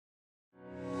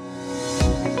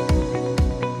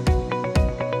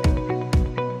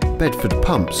Bedford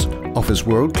Pumps offers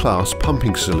world-class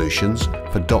pumping solutions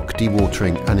for dock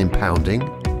dewatering and impounding,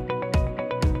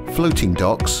 floating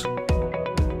docks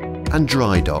and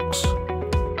dry docks.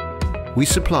 We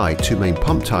supply two main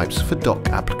pump types for dock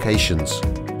applications: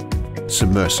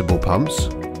 submersible pumps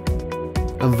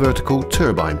and vertical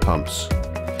turbine pumps.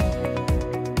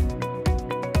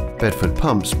 Bedford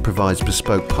Pumps provides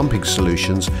bespoke pumping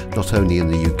solutions not only in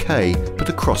the UK but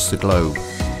across the globe.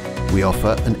 We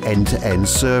offer an end-to-end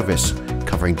service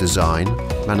covering design,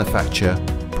 manufacture,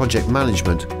 project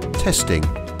management, testing,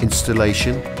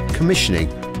 installation,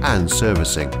 commissioning and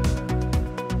servicing.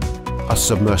 Our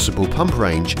submersible pump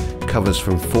range covers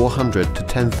from 400 to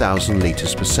 10,000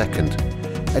 litres per second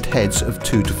at heads of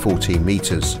 2 to 14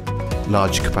 metres.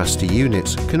 Large capacity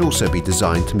units can also be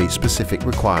designed to meet specific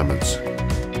requirements.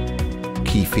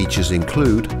 Key features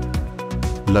include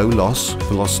low loss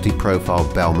velocity profile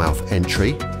bell mouth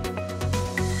entry,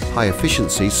 high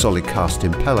efficiency solid cast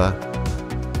impeller,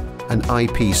 and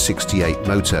IP68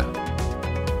 motor.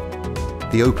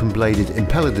 The open bladed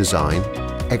impeller design,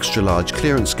 extra large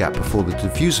clearance gap before the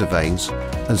diffuser vanes,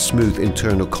 and smooth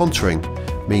internal contouring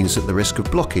means that the risk of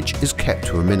blockage is kept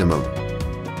to a minimum.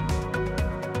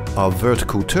 Our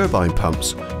vertical turbine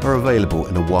pumps are available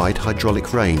in a wide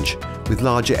hydraulic range, with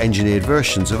larger engineered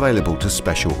versions available to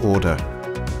special order.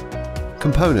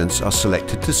 Components are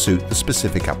selected to suit the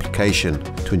specific application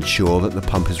to ensure that the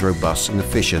pump is robust and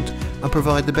efficient and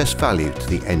provide the best value to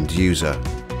the end user.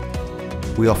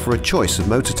 We offer a choice of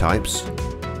motor types,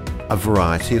 a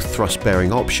variety of thrust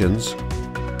bearing options,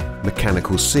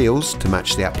 mechanical seals to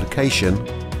match the application,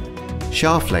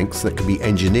 shaft lengths that can be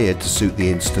engineered to suit the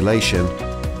installation,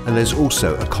 and there's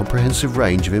also a comprehensive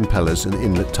range of impellers and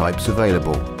inlet types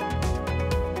available.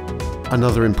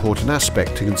 Another important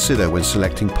aspect to consider when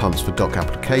selecting pumps for dock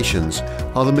applications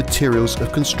are the materials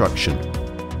of construction.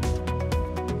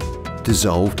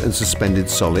 Dissolved and suspended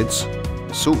solids,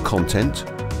 salt content,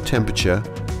 temperature,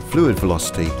 fluid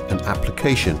velocity and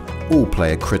application all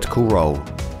play a critical role.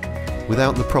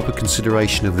 Without the proper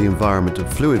consideration of the environment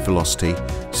and fluid velocity,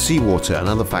 seawater and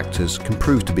other factors can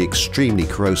prove to be extremely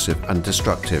corrosive and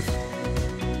destructive.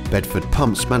 Bedford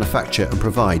Pumps manufacture and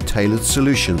provide tailored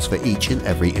solutions for each and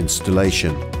every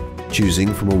installation,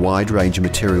 choosing from a wide range of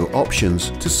material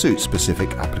options to suit specific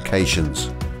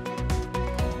applications.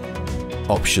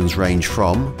 Options range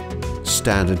from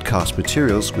standard cast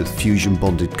materials with fusion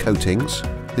bonded coatings.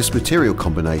 This material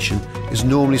combination is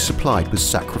normally supplied with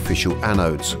sacrificial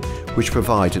anodes, which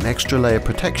provide an extra layer of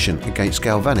protection against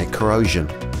galvanic corrosion.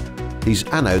 These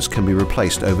anodes can be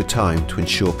replaced over time to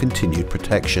ensure continued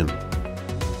protection.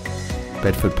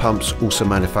 Bedford Pumps also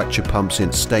manufacture pumps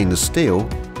in stainless steel,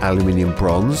 aluminium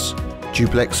bronze,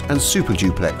 duplex and super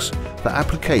duplex for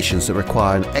applications that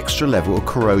require an extra level of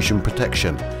corrosion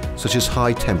protection, such as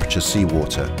high temperature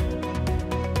seawater.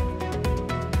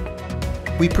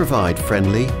 We provide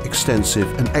friendly, extensive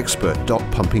and expert dock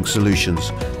pumping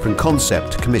solutions from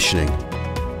concept to commissioning.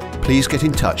 Please get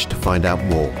in touch to find out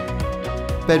more.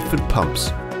 Bedford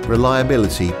Pumps,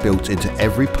 reliability built into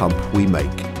every pump we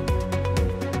make.